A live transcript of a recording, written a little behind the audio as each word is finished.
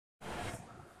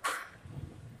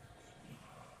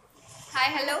Hi,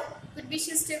 hello, good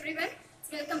wishes to everyone.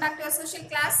 Welcome back to our social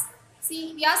class.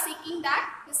 See, we are seeking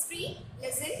that history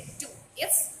lesson 2.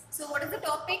 Yes. So, what is the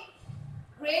topic?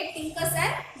 Great thinkers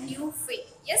and new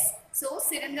faith. Yes. So,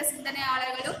 சிறந்த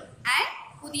சிந்தனையாளர்களும் and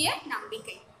புதிய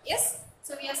நம்பிக்கை. Yes.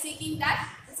 So, we are seeking that.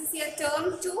 This is your term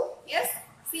 2. Yes.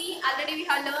 See, already we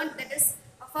have learned that is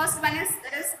first one is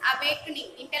that is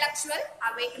awakening, intellectual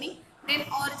awakening. Then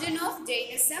origin of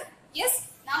Jainism. Yes.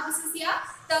 Now this is your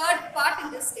third part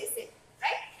in this lesson.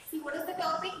 Right? See, what is the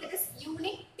topic? That is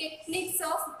unique techniques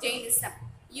of Jainism.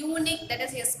 Unique, that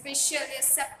is a special, a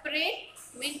separate.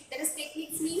 That is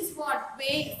techniques means what?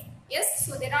 Ways. Yes.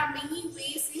 So there are many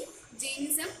ways in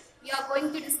Jainism. We are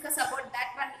going to discuss about that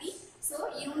only. So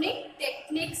unique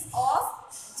techniques of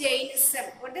Jainism.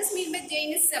 What does mean by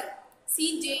Jainism? See,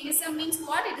 Jainism means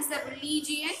what? It is a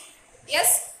religion.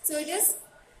 Yes. So it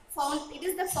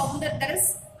is the founder. That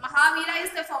is Mahavira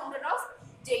is the founder of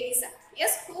Jainism.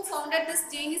 Yes. Who founded this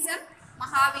Jainism?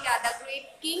 Mahavira, the great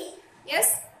king. Yes.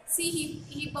 See,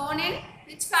 he born in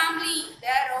which family?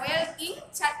 The royal king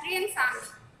Kshatriyan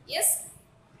family. Yes.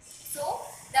 So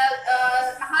the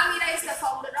Mahavira is the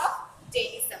founder of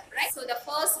Jainism, right? So the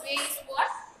first way is what?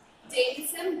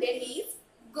 Jainism then is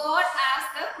God as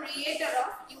the creator of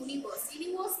universe.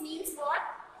 Universe means what?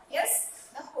 Yes,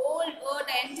 the whole world,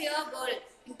 the entire world.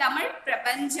 In Tamil,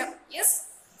 Prapanjam. Yes.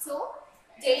 So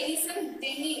Jainism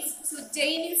then is. So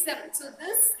Jainism. So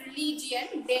this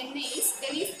religion then is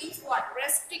means what?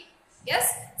 Restrict. Yes.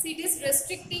 See, it is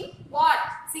restricting what?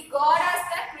 See, God as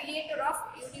the creator of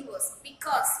universe.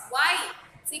 Because why?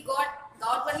 See, God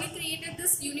only created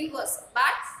this universe,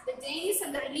 but the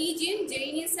Jainism, the religion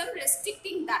Jainism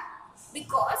restricting that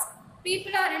because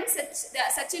people are in such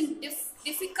a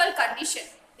difficult condition.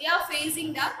 They are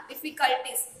facing the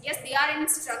difficulties. Yes, they are in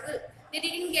struggle. They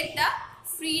didn't get the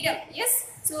freedom. Yes,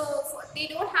 so they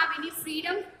don't have any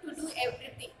freedom to do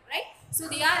everything, right? So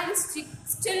they are in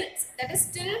still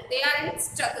they are in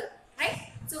struggle,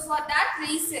 right? So for that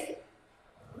reason,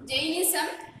 Jainism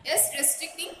is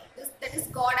restricting this, that is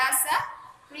God as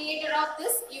a creator of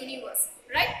this universe,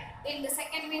 right? Then the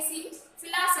second way is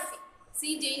philosophy.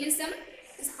 See, Jainism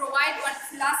is provide one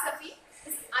philosophy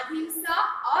is ahimsa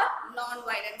or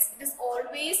non-violence. It is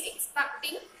always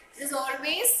expecting, it is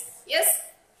always, yes,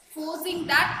 forcing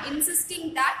that,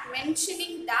 insisting that,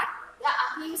 mentioning that the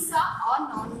ahimsa or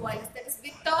non-violence, that is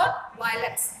without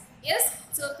violence. Yes,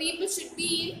 so people should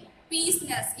be in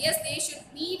peaceness. Yes, they should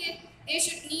need it. They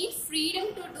should need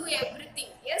freedom to do everything.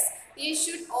 Yes, they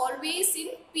should always in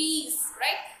peace,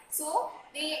 right? So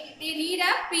they need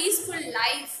a peaceful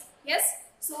life. Yes,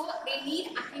 so they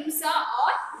need ahimsa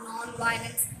or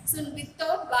non-violence. So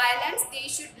without violence, they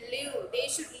should live. They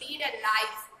should lead a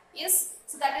life. Yes,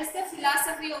 so that is the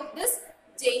philosophy of this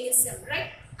Jainism,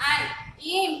 right? And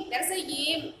aim, there is a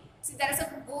aim. See, there is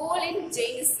a goal in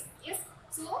Jainism. Yes,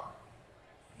 so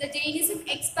the Jainism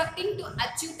expecting to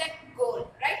achieve that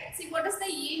goal, right? See, what does the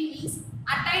aim means?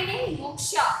 Attaining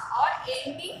moksha or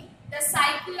ending the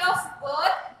cycle of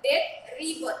birth, death,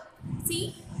 rebirth.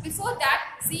 See, before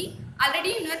that, see, already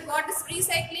you know what is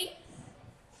recycling?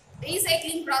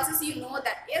 Recycling process, you know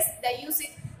that. Yes, the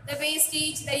usage, the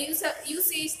wastage, the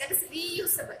usage, that is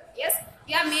reusable. Yes,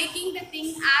 we are making the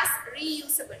thing as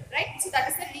reusable, right? So that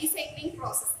is the recycling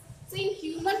process. So in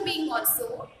human being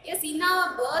also, yes, in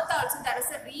our birth also there is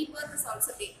a rebirth is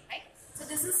also there, right? So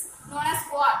this is known as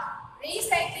what?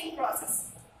 Recycling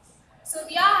process. So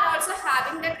we are also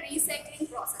having that recycling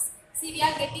process. See, we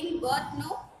are getting birth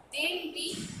now, then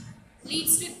we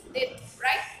leads to death,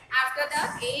 right? After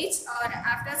the age or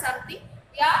after something,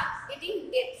 we are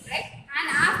getting death, right? And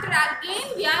after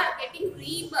again we are getting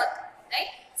rebirth,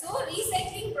 right? So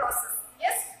recycling process.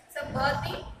 Yes, so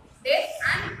birthing, death,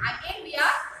 and again we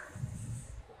are,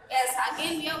 yes,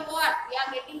 again we are what? We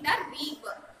are getting the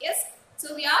rebirth. Yes,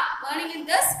 so we are burning in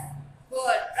this world,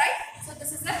 right? So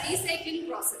this is the recycling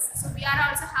process. So we are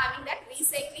also having that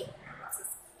recycling process.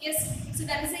 Yes, so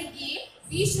that is a aim.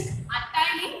 We should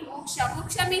attain in moksha.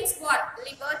 Moksha means what?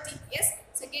 Liberty. Yes,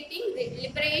 so getting the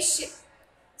liberation.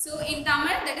 So in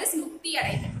Tamil that is mukti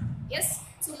adaidal. Yes,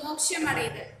 so moksham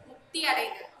adaidal, mukti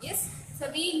adaidal. Yes, so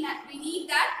we need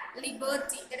that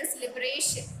liberty, that is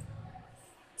liberation.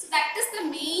 So that is the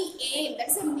main aim, that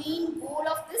is the main goal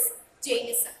of this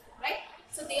Jainism, right?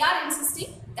 So they are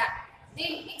insisting that.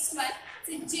 Then next one,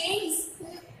 see Jains,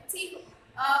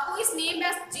 who is named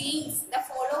as Jains, the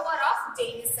follower of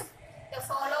Jainism. The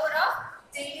follower of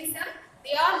Jainism,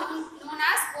 they are known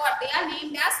as what? They are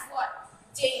named as what?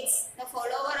 Jains. The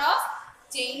follower of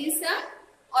Jainism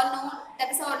or known,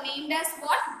 that is or named as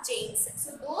what? Jains.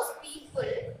 So those people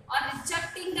are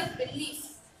rejecting the belief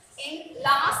in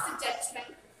last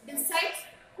judgment decides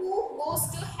who goes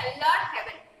to hell or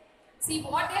heaven. See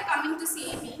what they are coming to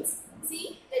see means,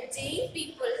 see the Jain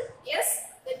people, yes,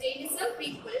 the Jainism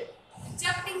people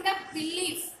rejecting the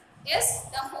belief, yes,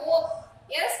 the hope,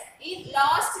 yes, in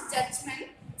last judgment.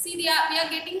 See, we are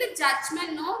getting the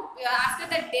judgment, no, after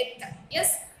the death,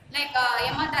 yes, like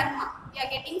Yama Dharma, we are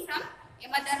getting from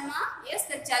Yama Dharma, yes,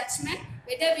 the judgment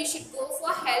whether we should go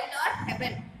for hell or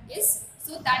heaven, yes,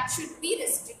 so that should be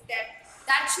restricted,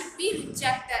 that should be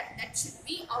rejected, that should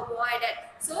be avoided.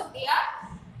 So they are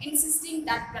insisting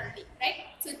that only, right?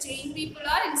 So Jain people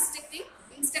are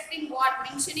instructing what,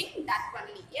 mentioning that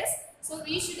only, yes. So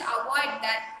we should avoid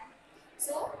that.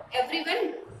 So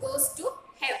everyone goes to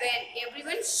heaven,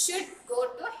 everyone should go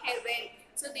to heaven.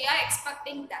 So they are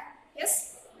expecting that,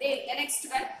 yes. Then the next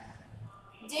one,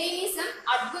 Jainism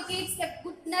advocates the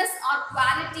goodness or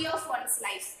quality of one's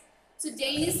life. So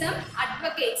Jainism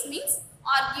advocates means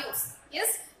argues,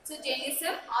 yes. So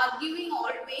Jainism arguing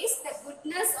always the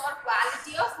goodness or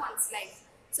quality of one's life.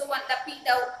 So when the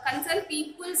concerned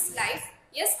people's life,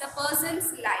 yes, the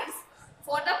person's life,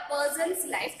 for the person's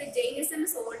life, the Jainism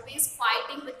is always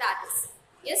fighting with others,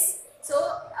 yes. So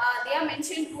they are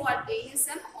mentioned what,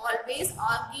 Jainism always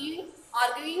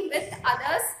arguing with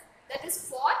others, that is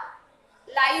for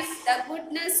life, the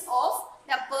goodness of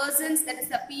the persons, that is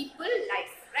the people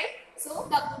life, right? So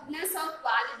the goodness or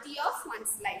quality of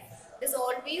one's life, it is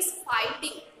always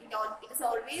fighting, it is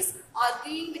always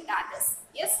arguing with others,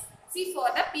 yes. See, for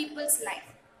the people's life,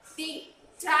 the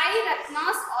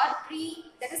Tri-Ratnas or three,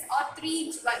 that is or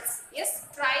three jewels, yes,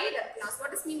 Tri-Ratnas. What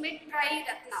does mean by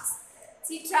Tri-Ratnas?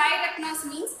 See, Tri-Ratnas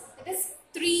means that is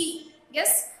three,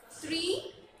 yes,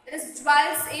 three, that is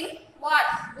jewels in what?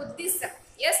 Buddhism,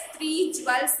 yes, three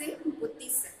jewels in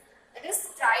Buddhism, that is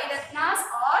Tri-Ratnas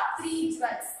or three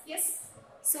jewels, yes.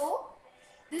 So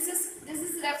this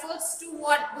is refers to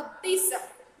what? Buddhism,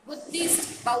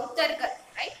 Buddhist, Bautargal,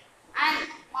 right? And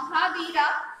Mahavira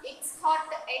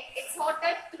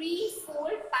exhorted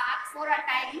threefold path for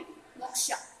attaining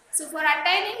moksha. So for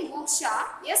attaining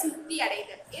moksha, yes, mukti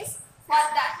adaidal, yes, for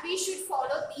that we should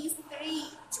follow these three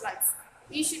jewels.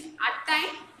 We should attain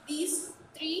these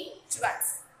three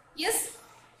jewels, yes.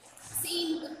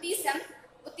 See, in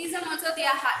Buddhism also they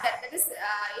are that is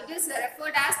it is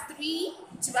referred as three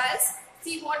jewels.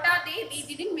 See, what are they?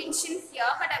 They didn't mention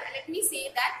here, but let me say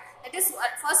that. That is,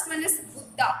 first one is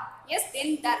Buddha, yes,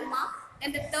 then Dharma,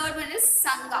 then the third one is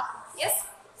Sangha, yes.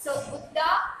 So Buddha,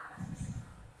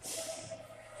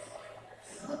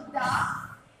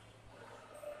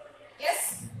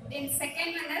 yes, then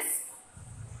second one is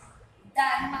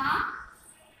Dharma,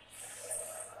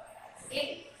 then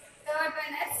third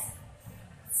one is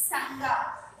Sangha,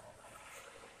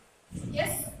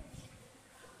 yes.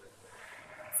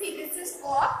 See, this is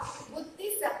for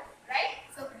Buddhism, right?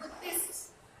 So Buddhist,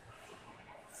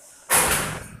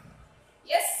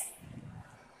 yes,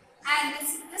 and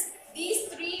these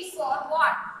three for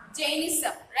what?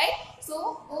 Jainism, right?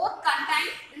 So both contain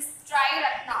this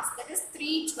Tri-Ratnas, that is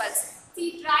three jewels.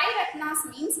 See, Tri-Ratnas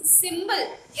means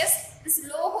symbol, yes, this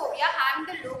logo, we are having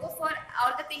the logo for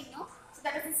all the thing, no? So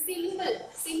that is a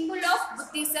symbol of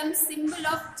Buddhism, symbol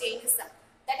of Jainism,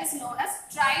 that is known as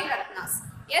Tri-Ratnas,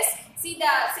 yes. See,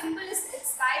 the symbol is,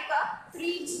 it's like a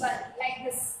three jewel, like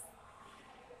this,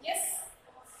 yes.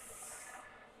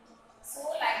 So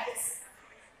like this.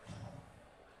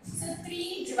 So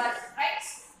three jewel, right?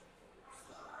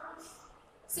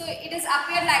 So it is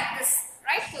appear like this,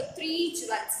 right? So three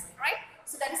jewels, right?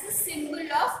 So that is the symbol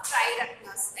of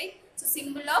Tri-Ratnas, right? So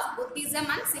symbol of Buddhism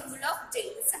and symbol of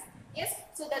Jainism, yes.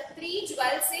 So the three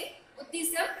jewels in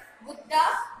Buddhism, Buddha,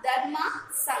 Dharma,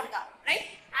 Sangha, right?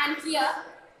 And here,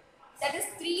 that is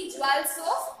three jewels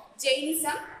of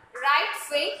Jainism: right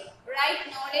faith,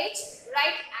 right knowledge,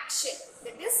 right action.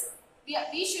 That is,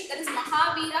 we should, that is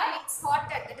Mahavira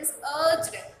exhorted, that is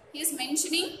urged. He is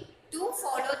mentioning to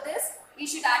follow this. We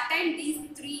should attain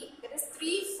these three, that is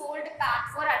threefold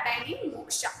path for attaining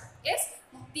moksha. Yes,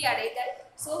 mukti adaidal.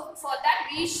 So for that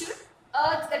we should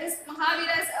urge, that is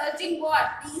Mahavira is urging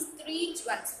what? These three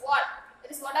jewels. What?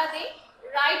 That is, what are they?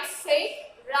 Right faith,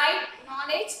 right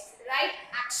knowledge, right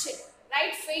action.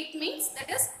 Right faith means that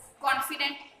is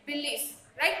confident belief,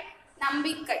 right?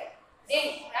 Nambikai. Then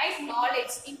right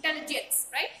knowledge, intelligence,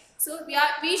 right? So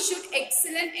we should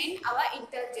excellent in our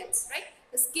intelligence, right?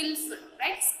 Skillful,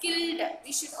 right? Skilled.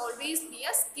 We should always be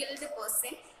a skilled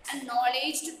person and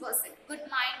knowledgeable person,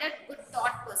 good-minded, good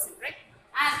thought person, right?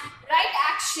 And right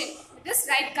action, that is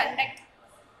right conduct.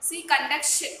 See,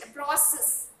 conduction, the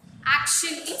process.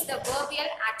 Action is the verbal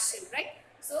action, right?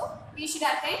 So we should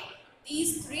attain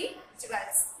these three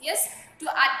jewels, yes, to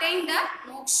attain the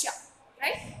moksha,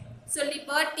 right? So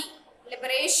liberty,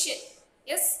 liberation.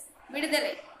 Yes,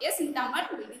 vidudalai. Yes, in Tamil,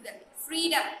 vidudalai.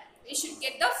 Freedom. We should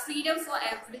get the freedom for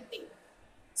everything.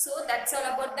 So that's all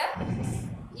about the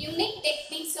unique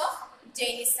techniques of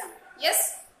Jainism.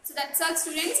 Yes. So that's all,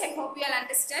 students. I hope you all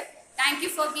understood. Thank you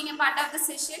for being a part of the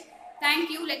session. Thank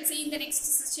you. Let's see you in the next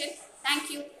session.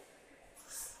 Thank you.